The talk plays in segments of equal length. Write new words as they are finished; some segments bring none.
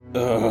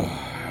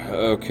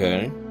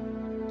Okay.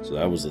 So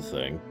that was the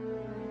thing.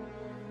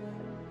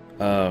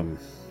 Um,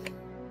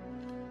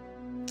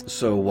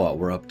 so what?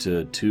 We're up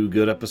to 2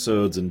 good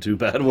episodes and 2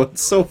 bad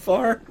ones so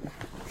far?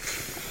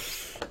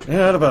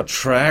 Yeah, what about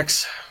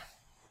tracks?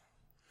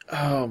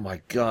 Oh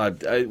my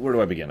god. Where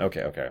do I begin?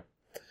 Okay.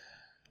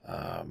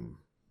 Um,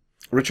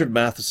 Richard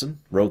Matheson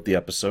wrote the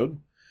episode,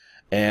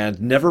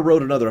 and never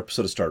wrote another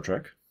episode of Star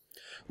Trek.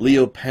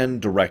 Leo Penn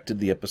directed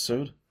the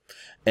episode,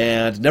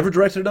 and never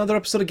directed another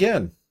episode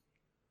again.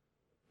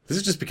 This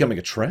is just becoming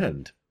a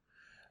trend.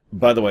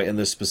 By the way, in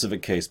this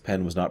specific case,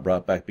 Penn was not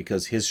brought back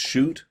because his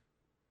shoot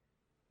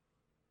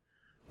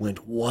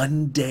went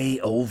 1 day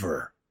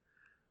over.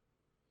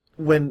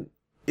 When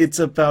it's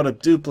about a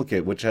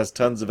duplicate, which has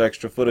tons of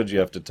extra footage you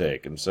have to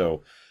take, and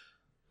so,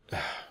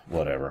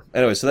 whatever.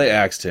 Anyway, so they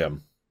axed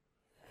him.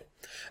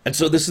 And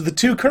so this is the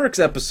Two Kirks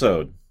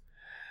episode.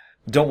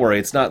 Don't worry,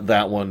 it's not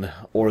that one,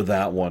 or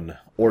that one,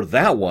 or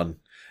that one.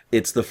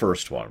 It's the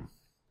first one.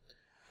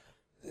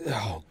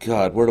 Oh,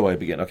 God, where do I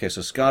begin? Okay,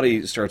 so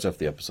Scotty starts off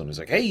the episode, and he's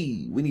like,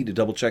 hey, we need to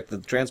double-check the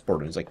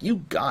transporter. And he's like, you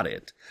got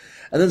it.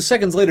 And then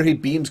seconds later, he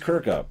beams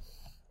Kirk up.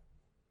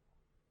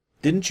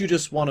 Didn't you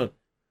just want to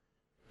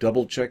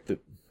double-check the...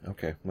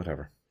 Okay,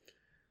 whatever.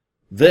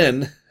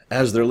 Then,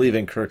 as they're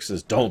leaving, Kirk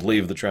says, don't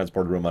leave the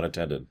transport room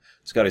unattended.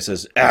 Scotty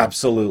says,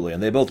 absolutely.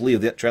 And they both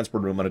leave the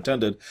transport room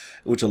unattended,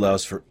 which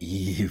allows for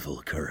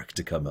evil Kirk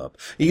to come up.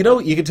 You know,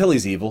 you can tell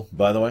he's evil,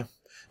 by the way,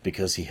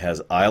 because he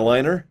has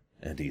eyeliner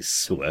and he's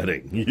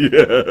sweating.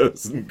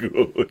 Yes,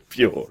 good,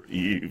 pure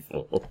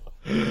evil.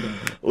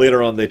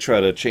 Later on, they try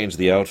to change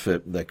the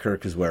outfit that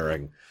Kirk is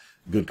wearing,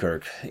 good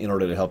Kirk, in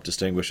order to help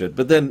distinguish it.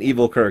 But then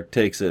evil Kirk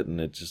takes it,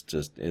 and it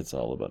it's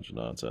all a bunch of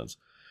nonsense.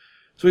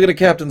 So we get a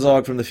Captain's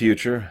log from the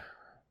future.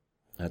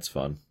 That's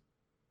fun.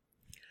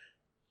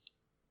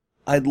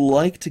 I'd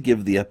like to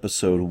give the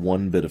episode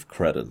one bit of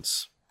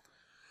credence.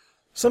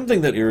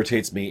 Something that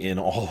irritates me in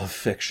all of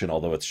fiction,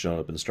 although it's shown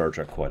up in Star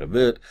Trek quite a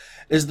bit,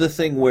 is the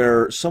thing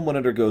where someone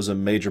undergoes a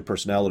major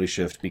personality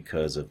shift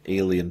because of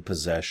alien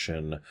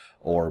possession,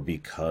 or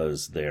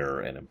because they're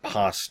an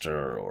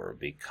imposter, or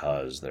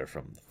because they're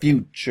from the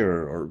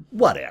future, or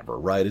whatever,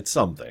 right? It's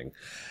something.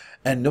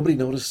 And nobody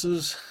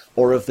notices,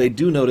 or if they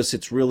do notice,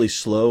 it's really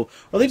slow,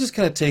 or they just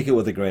kind of take it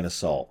with a grain of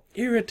salt.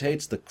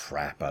 Irritates the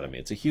crap out of me.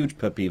 It's a huge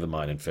pet peeve of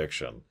mine in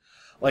fiction.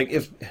 Like,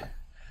 if...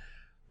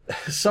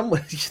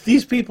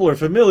 these people are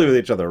familiar with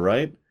each other,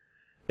 right?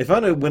 If I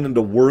went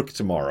into work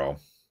tomorrow...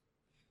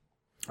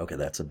 Okay,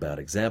 that's a bad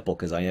example,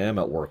 because I am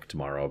at work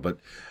tomorrow, but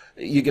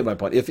you get my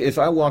point. If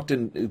I walked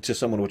into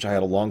someone which I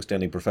had a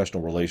long-standing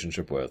professional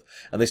relationship with,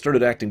 and they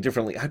started acting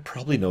differently, I'd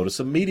probably notice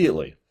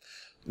immediately.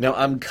 Now,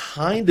 I'm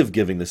kind of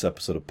giving this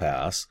episode a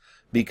pass,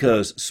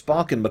 because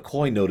Spock and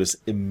McCoy notice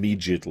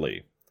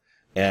immediately.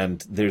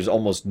 And there's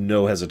almost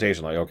no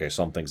hesitation, like, okay,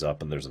 something's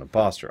up and there's an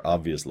imposter,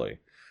 obviously.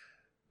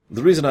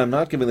 The reason I'm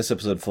not giving this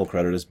episode full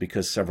credit is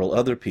because several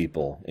other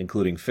people,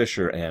 including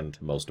Fisher and,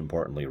 most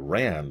importantly,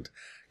 Rand,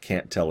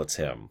 can't tell it's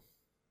him.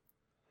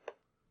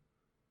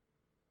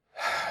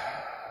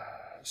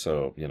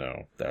 So, you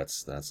know,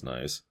 that's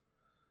nice.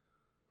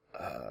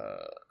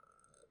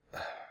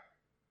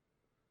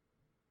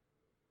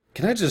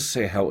 Can I just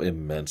say how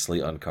immensely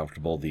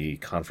uncomfortable the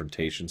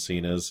confrontation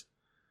scene is?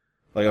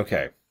 Like,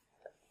 okay,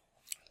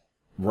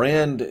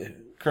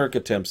 Kirk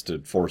attempts to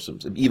force him,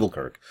 evil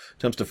Kirk,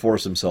 attempts to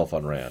force himself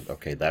on Rand.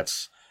 Okay,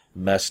 that's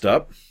messed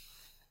up.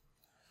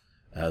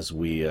 As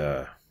we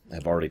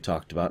have already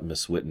talked about,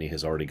 Miss Whitney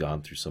has already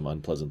gone through some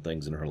unpleasant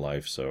things in her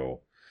life, so,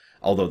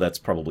 although that's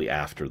probably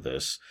after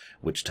this,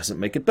 which doesn't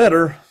make it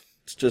better,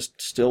 it's just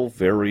still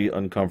very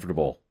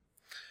uncomfortable.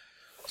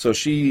 So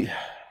she,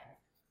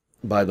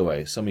 by the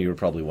way, some of you are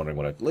probably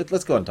wondering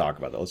let's go and talk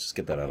about that. Let's just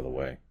get that out of the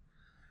way.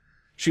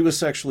 She was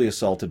sexually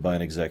assaulted by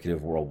an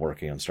executive while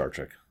working on Star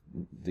Trek,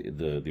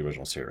 the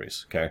original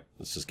series. Okay,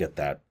 let's just get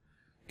that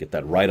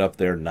right up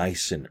there,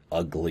 nice and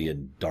ugly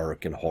and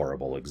dark and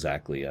horrible,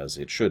 exactly as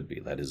it should be.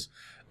 That is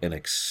an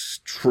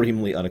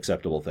extremely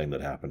unacceptable thing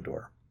that happened to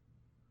her.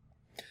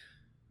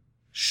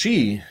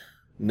 She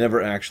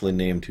never actually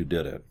named who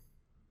did it.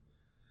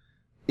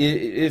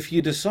 If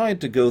you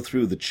decide to go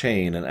through the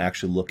chain and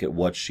actually look at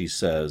what she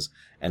says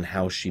and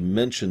how she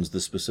mentions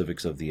the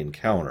specifics of the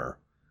encounter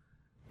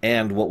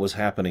and what was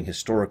happening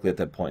historically at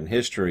that point in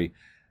history,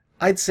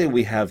 I'd say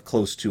we have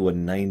close to a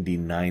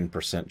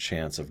 99%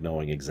 chance of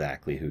knowing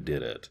exactly who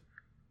did it,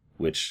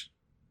 which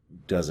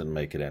doesn't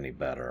make it any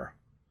better.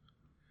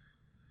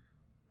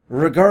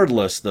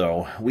 Regardless,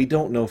 though, we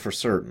don't know for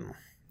certain,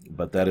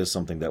 but that is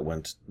something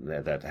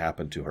that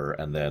happened to her,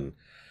 and then,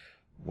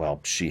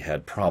 well, she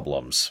had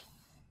problems.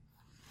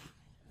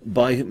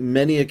 By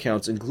many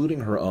accounts,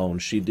 including her own,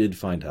 she did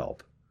find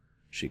help.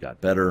 She got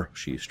better,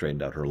 she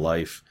straightened out her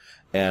life,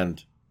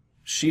 and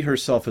she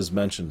herself has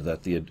mentioned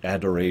that the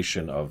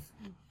adoration of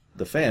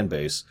the fan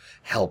base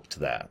helped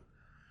that.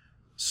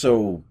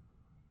 So,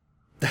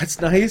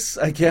 that's nice,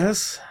 I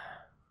guess.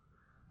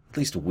 At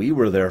least we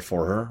were there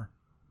for her.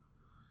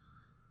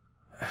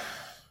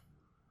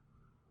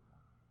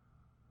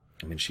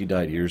 I mean, she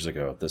died years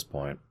ago at this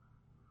point.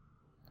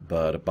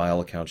 But by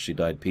all accounts, she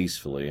died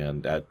peacefully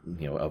and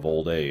of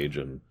old age.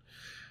 And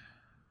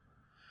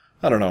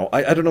I don't know.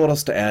 I don't know what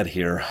else to add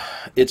here.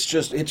 It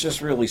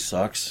just really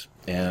sucks.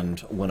 And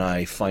when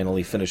I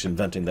finally finish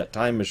inventing that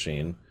time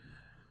machine,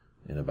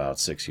 in about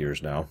 6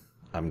 years now,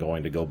 I'm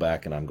going to go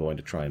back and I'm going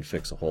to try and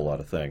fix a whole lot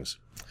of things.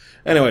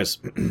 Anyways,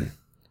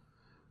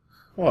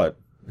 what?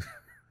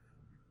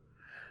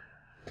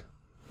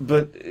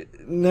 But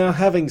now,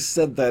 having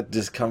said that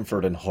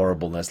discomfort and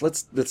horribleness,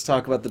 let's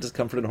talk about the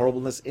discomfort and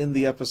horribleness in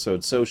the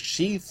episode. So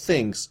she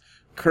thinks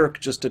Kirk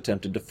just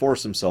attempted to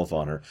force himself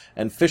on her,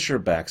 and Fisher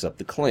backs up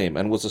the claim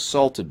and was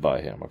assaulted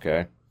by him,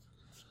 okay?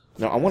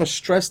 Now, I want to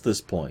stress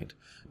this point.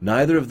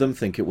 Neither of them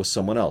think it was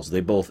someone else. They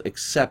both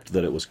accept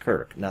that it was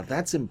Kirk. Now,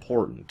 that's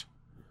important.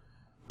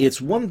 It's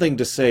one thing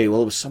to say,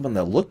 well, it was someone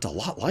that looked a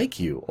lot like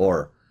you,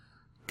 or,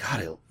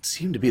 God, it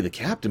seemed to be the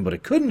captain, but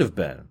it couldn't have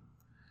been.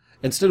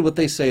 Instead, what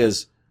they say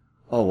is,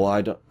 oh, well,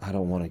 I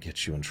don't want to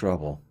get you in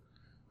trouble.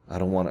 I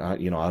don't want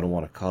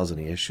to cause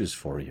any issues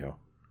for you.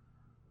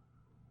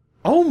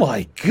 Oh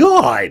my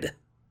God!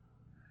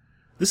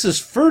 This is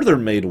further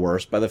made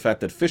worse by the fact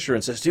that Fisher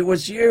insists, it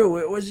was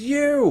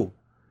you!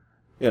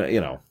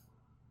 You know.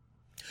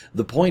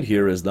 The point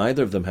here is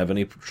neither of them have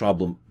any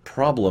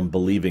problem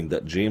believing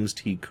that James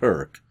T.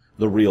 Kirk,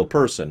 the real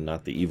person,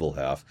 not the evil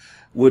half,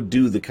 would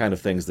do the kind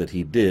of things that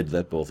he did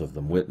that both of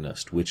them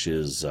witnessed, which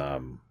is, I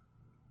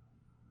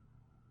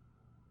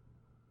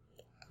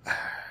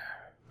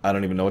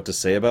don't even know what to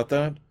say about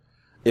that.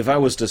 If I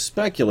was to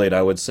speculate,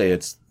 I would say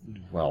it's,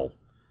 well,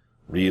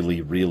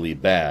 really, really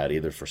bad,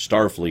 either for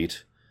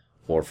Starfleet,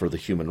 or for the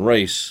human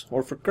race,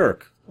 or for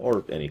Kirk,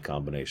 or any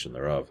combination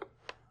thereof.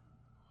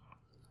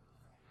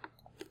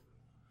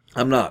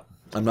 I'm not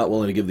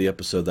willing to give the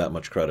episode that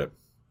much credit,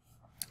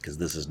 because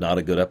this is not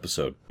a good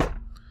episode.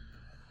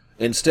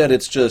 Instead,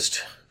 it's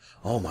just,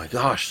 oh my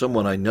gosh,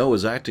 someone I know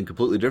is acting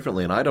completely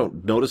differently, and I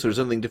don't notice there's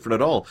anything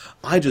different at all.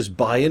 I just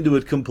buy into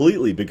it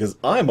completely, because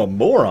I'm a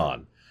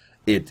moron.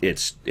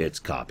 It's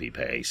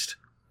copy-paste.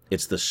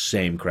 It's the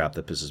same crap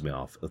that pisses me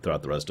off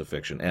throughout the rest of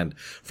fiction, and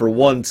for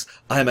once,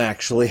 I'm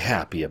actually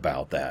happy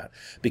about that,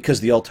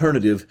 because the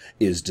alternative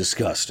is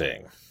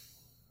disgusting.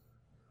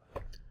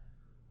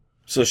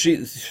 So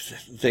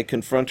they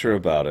confront her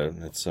about it,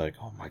 and it's like,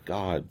 oh my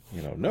God,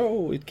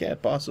 no, it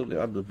can't possibly,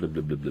 blah, blah, blah,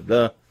 blah, blah,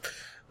 blah.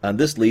 And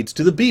this leads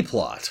to the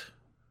B-plot.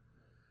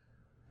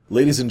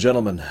 Ladies and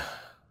gentlemen,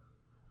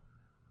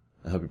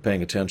 I hope you're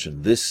paying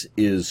attention. This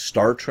is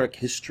Star Trek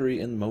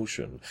History in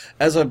Motion.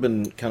 As I've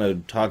been kind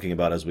of talking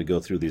about as we go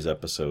through these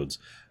episodes,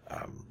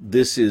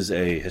 this is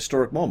a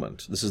historic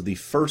moment. This is the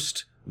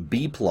first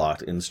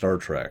B-plot in Star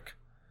Trek.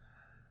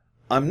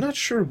 I'm not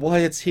sure why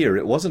it's here.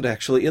 It wasn't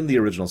actually in the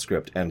original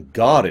script, and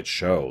God, it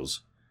shows.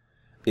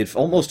 It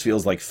almost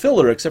feels like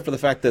filler, except for the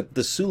fact that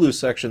the Sulu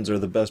sections are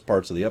the best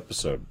parts of the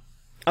episode.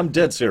 I'm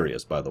dead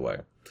serious, by the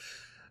way.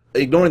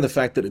 Ignoring the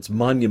fact that it's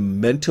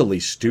monumentally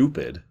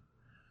stupid,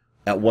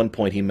 at one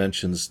point he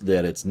mentions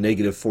that it's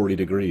negative 40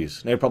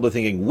 degrees. Now you're probably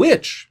thinking,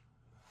 which?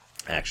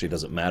 Actually, it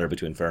doesn't matter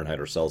between Fahrenheit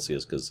or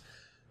Celsius, because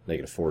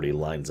negative 40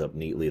 lines up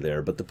neatly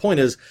there. But the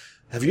point is,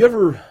 have you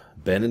ever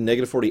been in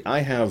negative 40? I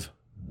have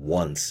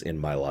once in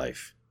my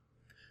life.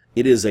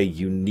 It is a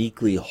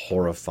uniquely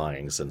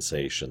horrifying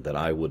sensation that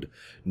I would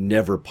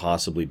never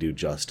possibly do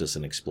justice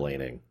in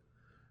explaining.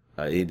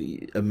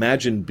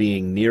 Imagine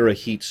being near a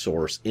heat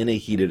source, in a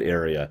heated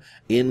area,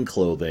 in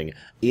clothing,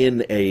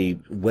 in a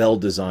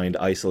well-designed,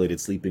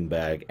 isolated sleeping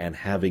bag, and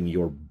having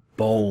your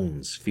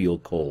bones feel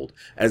cold.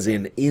 As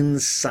in,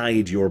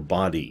 inside your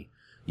body,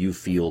 you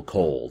feel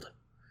cold.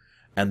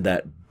 And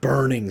that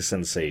burning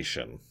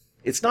sensation.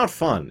 It's not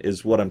fun,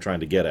 is what I'm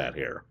trying to get at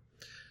here.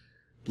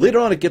 Later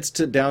on, it gets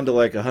down to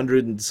like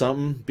 100 and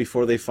something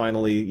before they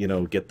finally,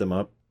 get them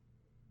up.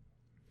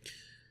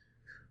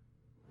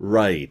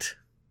 Right.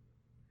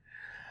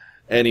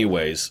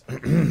 Anyways,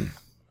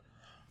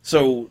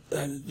 so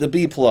the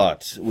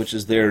B-plot, which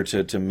is there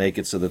to make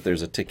it so that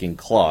there's a ticking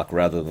clock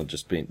rather than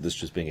just being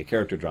a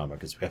character drama,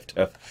 because we have to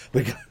have,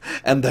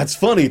 and that's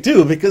funny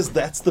too, because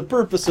that's the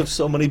purpose of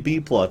so many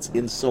B-plots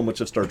in so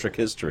much of Star Trek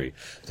history,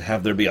 to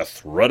have there be a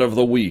threat of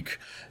the week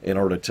in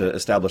order to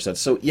establish that.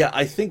 So yeah,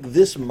 I think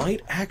this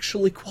might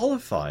actually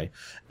qualify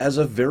as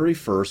a very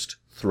first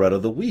threat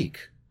of the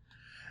week.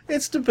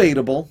 It's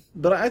debatable,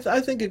 but I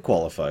think it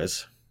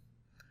qualifies.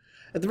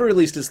 At the very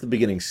least, it's the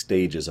beginning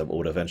stages of what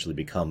would eventually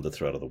become the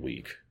threat of the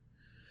week.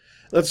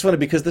 That's funny,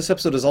 because this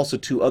episode is also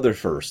two other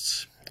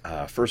firsts.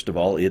 First of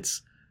all,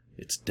 it's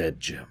Dead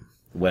Jim.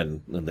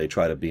 When they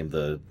try to beam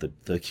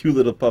the cute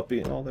little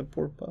puppy. Oh, that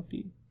poor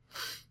puppy.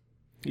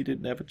 He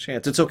didn't have a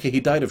chance. It's okay, he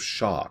died of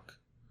shock.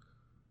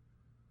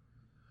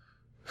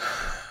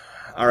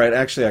 Alright,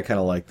 actually, I kind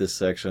of like this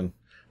section.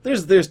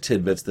 There's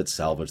tidbits that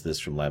salvage this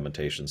from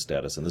lamentation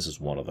status, and this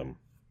is one of them.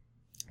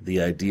 The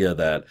idea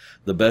that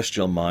the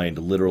bestial mind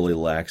literally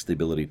lacks the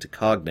ability to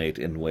cognate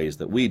in ways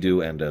that we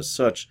do, and as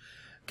such,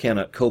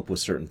 cannot cope with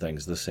certain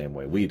things the same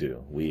way we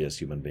do. We as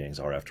human beings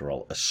are, after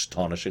all,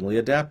 astonishingly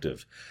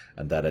adaptive,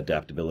 and that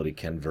adaptability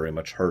can very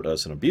much hurt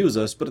us and abuse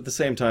us, but at the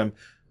same time,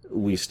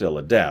 we still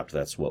adapt.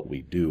 That's what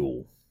we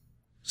do.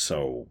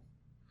 So,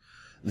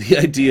 the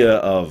idea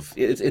of,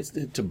 it's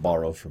to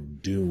borrow from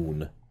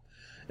Dune.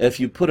 If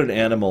you put an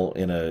animal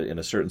in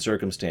a certain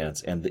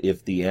circumstance, and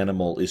if the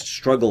animal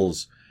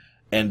struggles,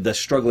 and the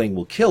struggling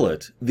will kill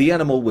it, the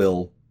animal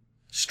will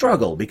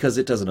struggle because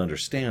it doesn't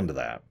understand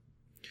that.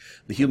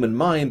 The human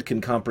mind can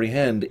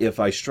comprehend, if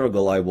I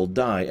struggle, I will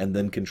die, and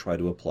then can try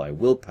to apply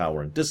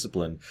willpower and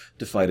discipline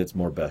to fight its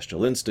more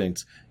bestial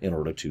instincts in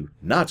order to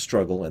not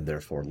struggle and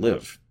therefore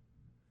live.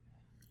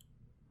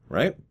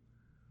 Right?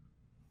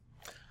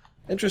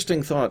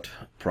 Interesting thought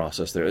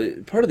process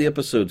there. Part of the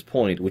episode's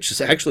point, which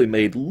is actually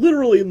made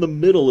literally in the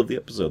middle of the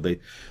episode,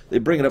 they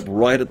bring it up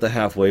right at the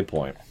halfway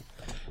point,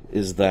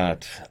 is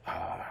that,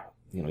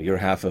 you're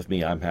half of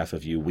me, I'm half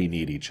of you, we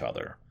need each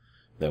other.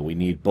 That we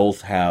need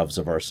both halves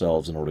of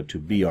ourselves in order to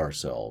be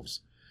ourselves.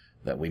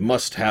 That we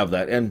must have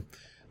that. And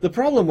the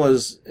problem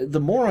was, the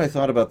more I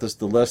thought about this,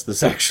 the less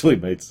this actually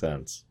made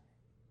sense.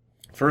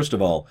 First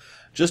of all,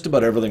 just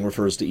about everything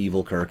refers to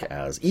evil Kirk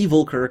as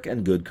evil Kirk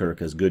and good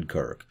Kirk as good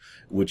Kirk,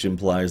 which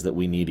implies that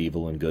we need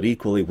evil and good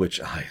equally,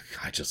 which I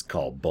just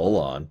call bull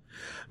on.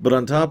 But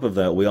on top of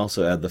that, we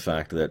also add the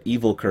fact that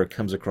evil Kirk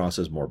comes across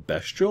as more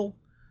bestial,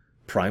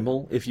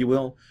 primal, if you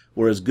will,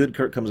 whereas good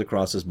Kirk comes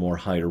across as more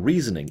higher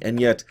reasoning. And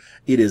yet,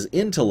 it is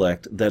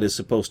intellect that is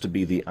supposed to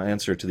be the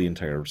answer to the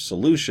entire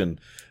solution.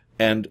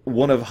 And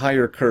one of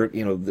higher Kirk,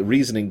 the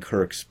reasoning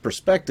Kirk's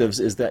perspectives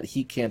is that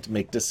he can't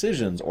make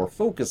decisions or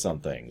focus on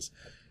things.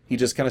 He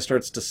just kind of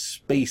starts to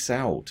space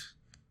out,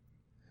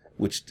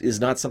 which is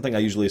not something I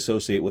usually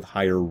associate with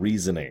higher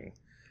reasoning.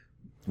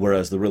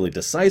 Whereas the really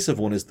decisive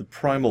one is the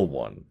primal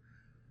one.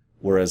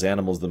 Whereas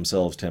animals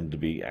themselves tend to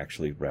be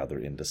actually rather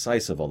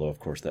indecisive, although of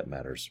course that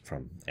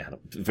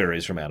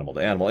varies from animal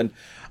to animal. And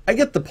I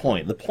get the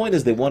point. The point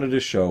is they wanted to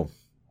show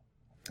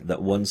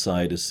that one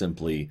side is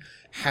simply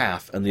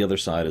half and the other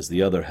side is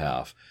the other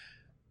half.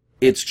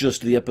 It's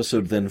just the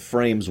episode then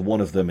frames one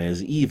of them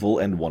as evil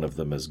and one of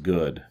them as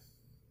good.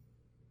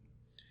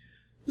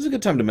 This is a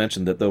good time to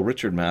mention that though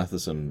Richard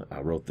Matheson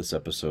wrote this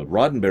episode,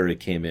 Roddenberry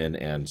came in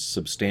and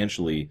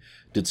substantially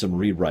did some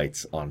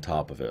rewrites on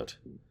top of it.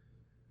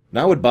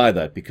 Now I would buy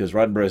that because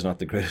Roddenberry is not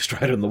the greatest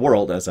writer in the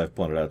world, as I've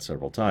pointed out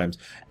several times,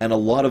 and a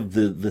lot of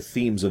the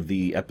themes of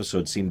the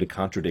episode seem to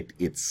contradict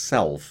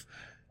itself,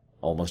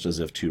 almost as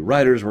if two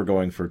writers were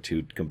going for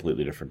two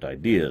completely different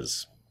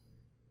ideas.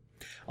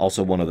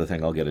 Also, one other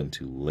thing I'll get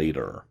into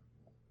later.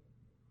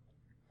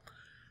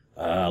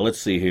 Let's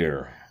see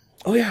here.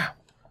 Oh yeah,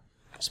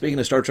 speaking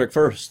of Star Trek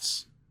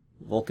firsts,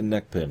 Vulcan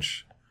neck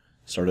pinch.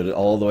 Started it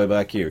all the way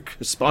back here.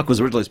 Spock was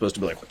originally supposed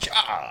to be like,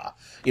 cha!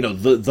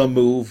 The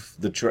move,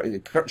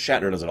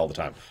 Shatner does it all the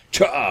time.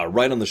 Cha!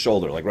 Right on the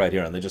shoulder, like right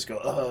here, and they just go,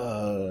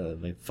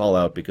 and they fall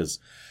out because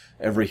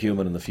every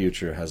human in the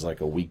future has like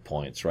a weak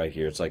point. It's right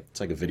here. It's like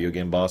a video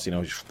game boss,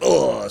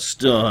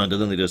 stunned,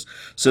 and then they just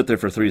sit there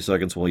for 3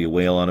 seconds while you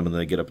wail on them, and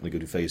then they get up and they go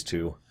to phase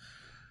 2.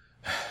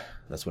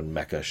 That's when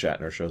Mecha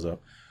Shatner shows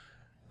up.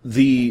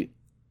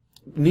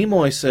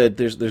 Nimoy said,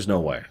 there's no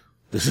way.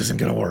 This isn't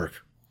going to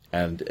work.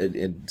 And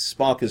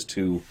Spock is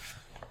too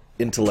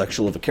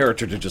intellectual of a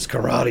character to just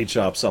karate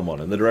chop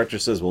someone. And the director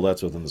says, well,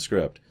 that's within the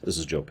script. This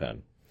is Joe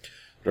Penn. The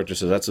director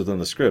says, that's within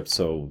the script,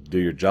 so do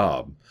your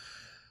job.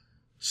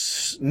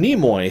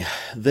 Nimoy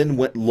then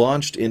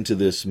launched into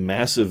this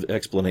massive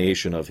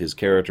explanation of his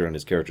character and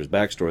his character's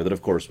backstory that,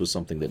 of course, was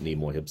something that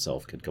Nimoy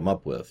himself could come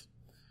up with.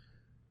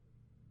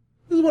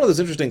 This is one of those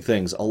interesting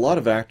things. A lot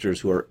of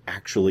actors who are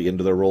actually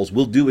into their roles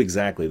will do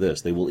exactly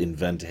this. They will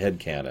invent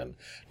headcanon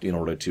in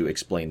order to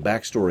explain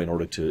backstory, in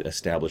order to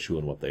establish who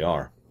and what they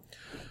are.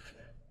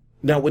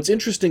 Now, what's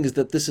interesting is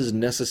that this is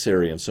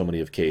necessary in so many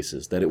of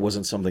cases, that it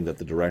wasn't something that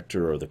the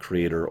director or the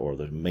creator or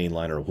the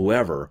mainliner or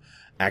whoever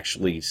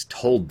actually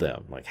told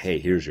them, like, hey,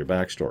 here's your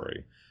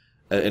backstory.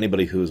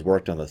 Anybody who's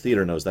worked on the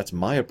theater knows that's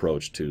my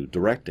approach to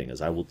directing, is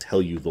I will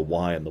tell you the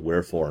why and the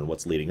wherefore and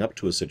what's leading up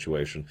to a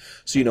situation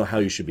so you know how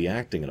you should be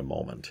acting in a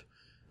moment.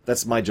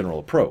 That's my general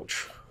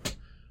approach.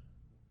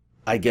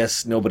 I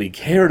guess nobody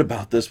cared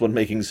about this when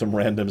making some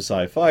random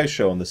sci-fi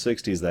show in the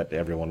 60s that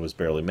everyone was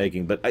barely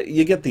making, but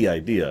you get the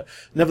idea.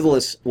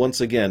 Nevertheless,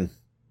 once again,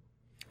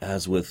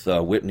 as with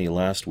Whitney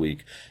last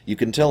week, you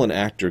can tell an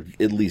actor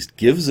at least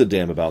gives a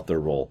damn about their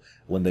role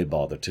when they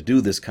bother to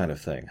do this kind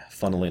of thing.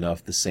 Funnily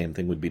enough, the same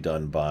thing would be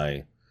done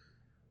by...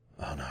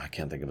 oh no, I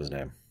can't think of his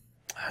name.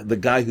 The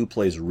guy who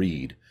plays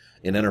Reed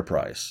in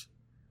Enterprise.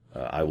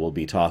 I will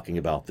be talking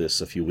about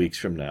this a few weeks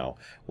from now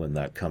when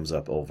that comes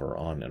up over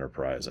on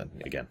Enterprise.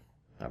 And again,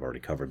 I've already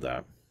covered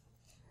that.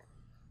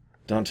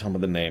 Don't tell me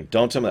the name.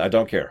 Don't tell me. I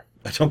don't care.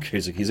 I don't care.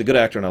 He's a good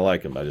actor and I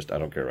like him. I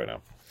don't care right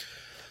now.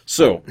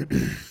 So...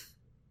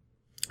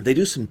 They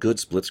do some good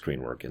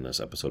split-screen work in this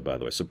episode, by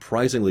the way.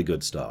 Surprisingly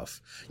good stuff.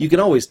 You can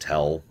always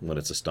tell when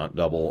it's a stunt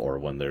double or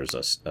when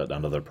there's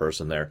another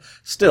person there.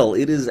 Still,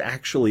 it is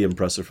actually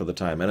impressive for the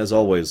time. And as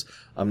always,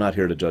 I'm not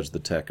here to judge the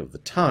tech of the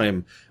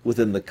time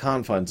within the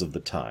confines of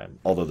the time.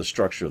 Although the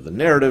structure of the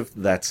narrative,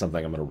 that's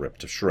something I'm going to rip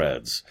to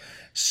shreds.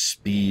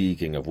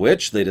 Speaking of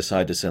which, they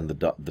decide to send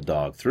the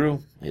dog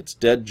through. It's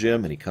dead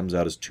Jim, and he comes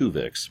out as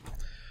Tuvix.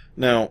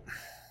 Now,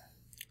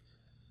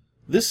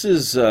 this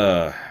is...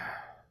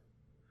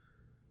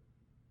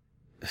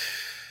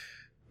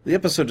 the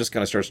episode just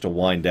kind of starts to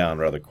wind down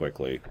rather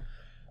quickly,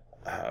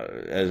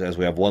 as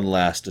we have one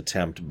last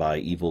attempt by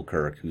Evil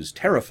Kirk, who's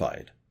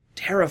terrified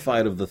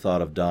of the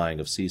thought of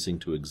dying, of ceasing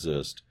to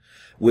exist,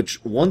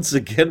 which once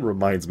again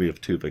reminds me of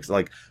Tuvix.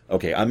 Like,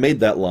 okay, I made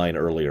that line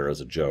earlier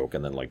as a joke,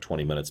 and then like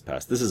 20 minutes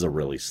passed. This is a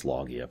really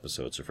sloggy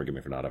episode, so forgive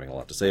me for not having a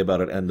lot to say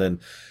about it. And then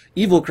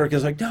Evil Kirk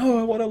is like, no,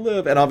 I want to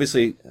live. And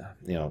obviously,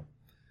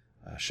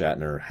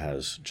 Shatner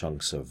has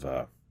chunks of...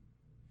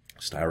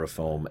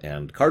 styrofoam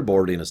and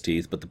cardboard in his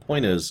teeth, but the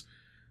point is,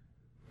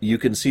 you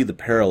can see the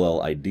parallel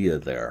idea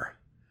there.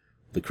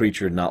 The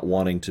creature not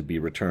wanting to be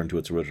returned to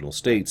its original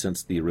state,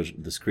 since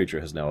this creature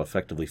has now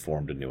effectively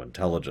formed a new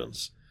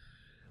intelligence.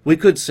 We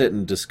could sit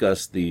and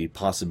discuss the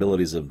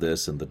possibilities of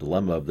this and the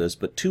dilemma of this,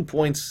 but 2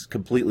 points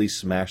completely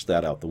smash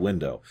that out the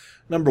window.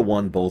 Number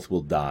one, both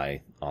will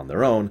die on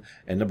their own,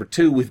 and number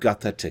two, we've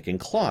got that ticking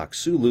clock.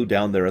 Sulu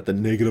down there at the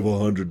negative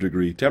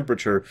 100-degree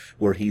temperature,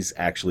 where he's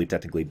actually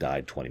technically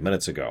died 20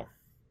 minutes ago.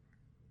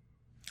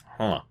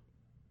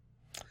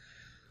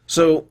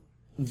 So,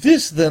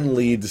 this then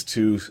leads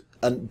to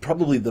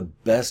probably the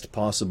best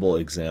possible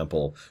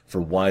example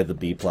for why the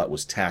B-plot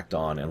was tacked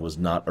on and was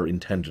not or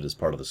intended as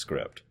part of the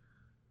script.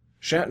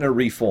 Shatner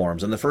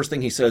reforms, and the first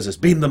thing he says is,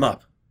 beam them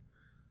up!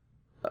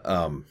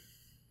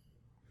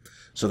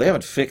 So they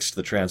haven't fixed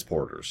the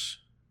transporters.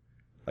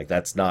 Like,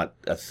 that's not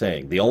a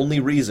thing. The only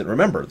reason,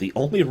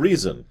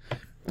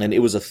 and it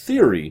was a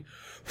theory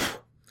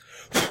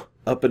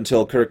up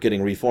until Kirk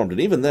getting reformed, and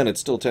even then it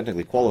still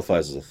technically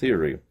qualifies as a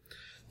theory,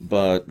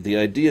 but the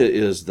idea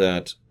is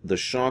that the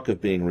shock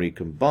of being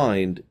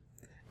recombined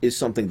is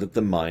something that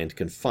the mind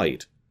can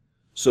fight.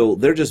 So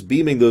they're just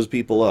beaming those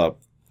people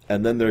up,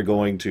 and then they're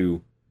going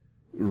to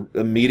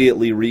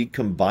immediately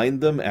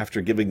recombine them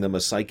after giving them a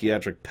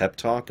psychiatric pep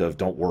talk of,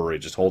 don't worry,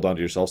 just hold on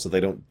to yourself so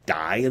they don't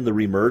die in the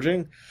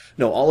remerging.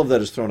 No, all of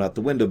that is thrown out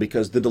the window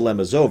because the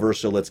dilemma's over,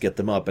 so let's get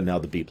them up, and now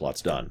the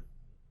B-plot's done.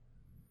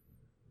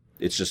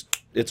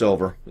 It's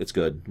over. It's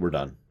good. We're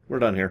done. We're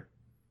done here.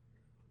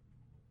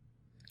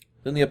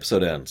 Then the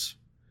episode ends.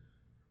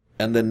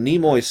 And then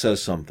Nimoy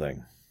says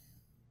something.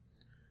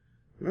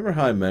 Remember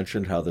how I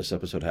mentioned how this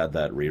episode had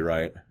that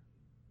rewrite?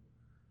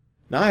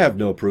 Now, I have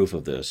no proof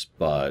of this,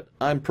 but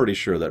I'm pretty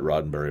sure that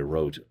Roddenberry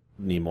wrote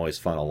Nimoy's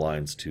final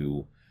lines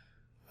to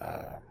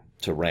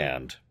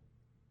Rand.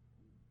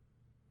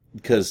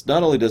 Because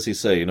not only does he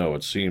say,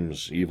 it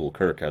seems Evil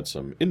Kirk had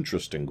some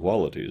interesting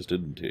qualities,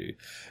 didn't he?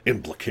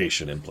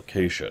 Implication.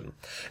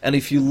 And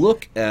if you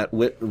look at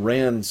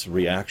Rand's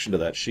reaction to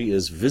that, she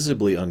is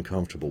visibly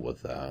uncomfortable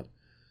with that.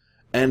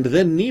 And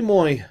then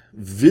Nimoy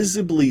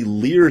visibly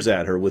leers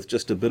at her with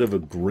just a bit of a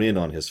grin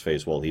on his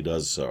face while he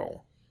does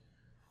so.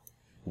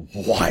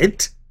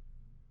 What?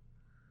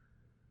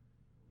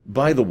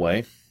 By the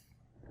way,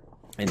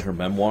 in her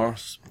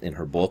memoirs, in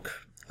her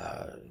book,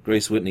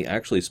 Grace Whitney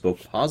actually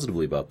spoke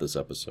positively about this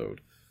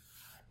episode,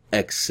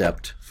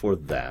 except for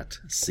that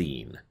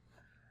scene.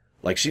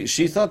 Like,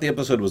 she thought the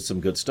episode was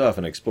some good stuff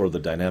and explored the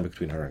dynamic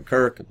between her and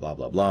Kirk, blah,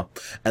 blah, blah.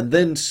 And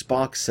then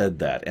Spock said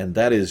that, and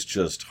that is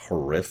just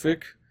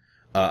horrific.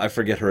 I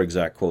forget her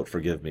exact quote,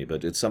 forgive me,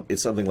 but it's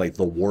something like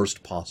the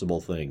worst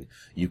possible thing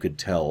you could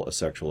tell a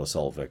sexual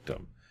assault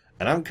victim.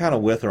 And I'm kind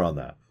of with her on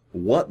that.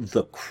 What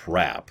the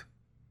crap?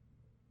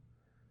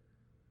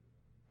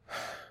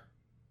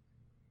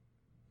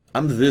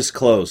 I'm this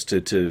close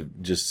to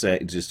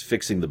just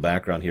fixing the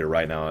background here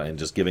right now and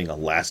just giving a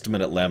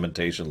last-minute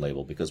lamentation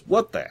label, because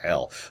what the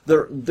hell?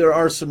 There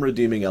are some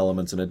redeeming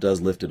elements, and it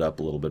does lift it up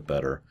a little bit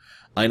better.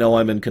 I know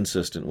I'm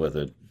inconsistent with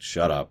it.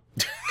 Shut up.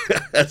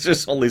 That's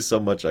just only so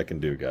much I can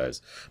do,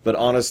 guys. But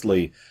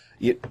honestly,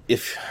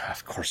 if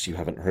of course you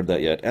haven't heard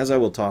that yet, as I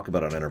will talk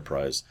about on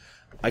Enterprise,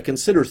 I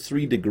consider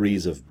 3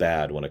 degrees of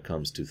bad when it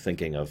comes to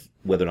thinking of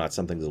whether or not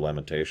something's a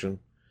lamentation.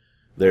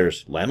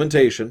 There's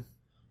lamentation,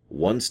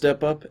 1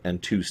 step up,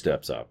 and 2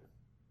 steps up.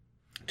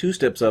 2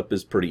 steps up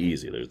is pretty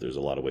easy. There's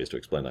a lot of ways to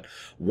explain that.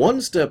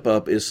 1 step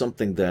up is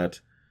something that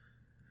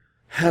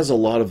has a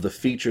lot of the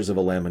features of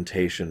a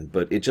lamentation,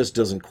 but it just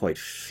doesn't quite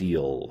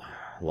feel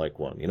like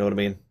one. You know what I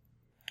mean?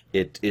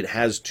 It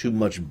has too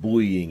much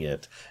buoying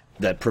it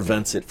that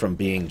prevents it from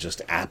being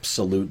just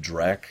absolute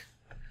dreck.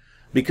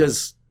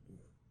 Because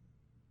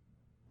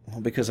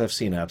I've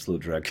seen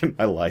absolute dreck in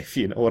my life,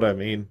 you know what I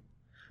mean?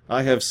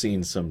 I have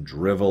seen some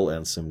drivel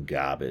and some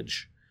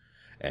garbage.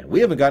 And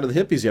we haven't got to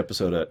the hippies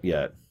episode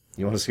yet.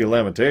 You want to see a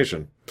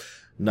lamentation?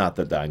 Not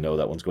that I know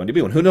that one's going to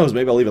be one. Who knows?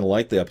 Maybe I'll even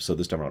like the episode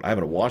this time around. I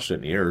haven't watched it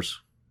in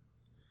years.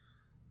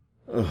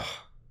 Ugh.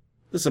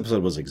 This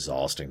episode was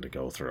exhausting to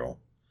go through.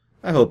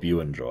 I hope you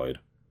enjoyed.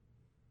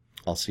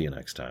 I'll see you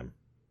next time.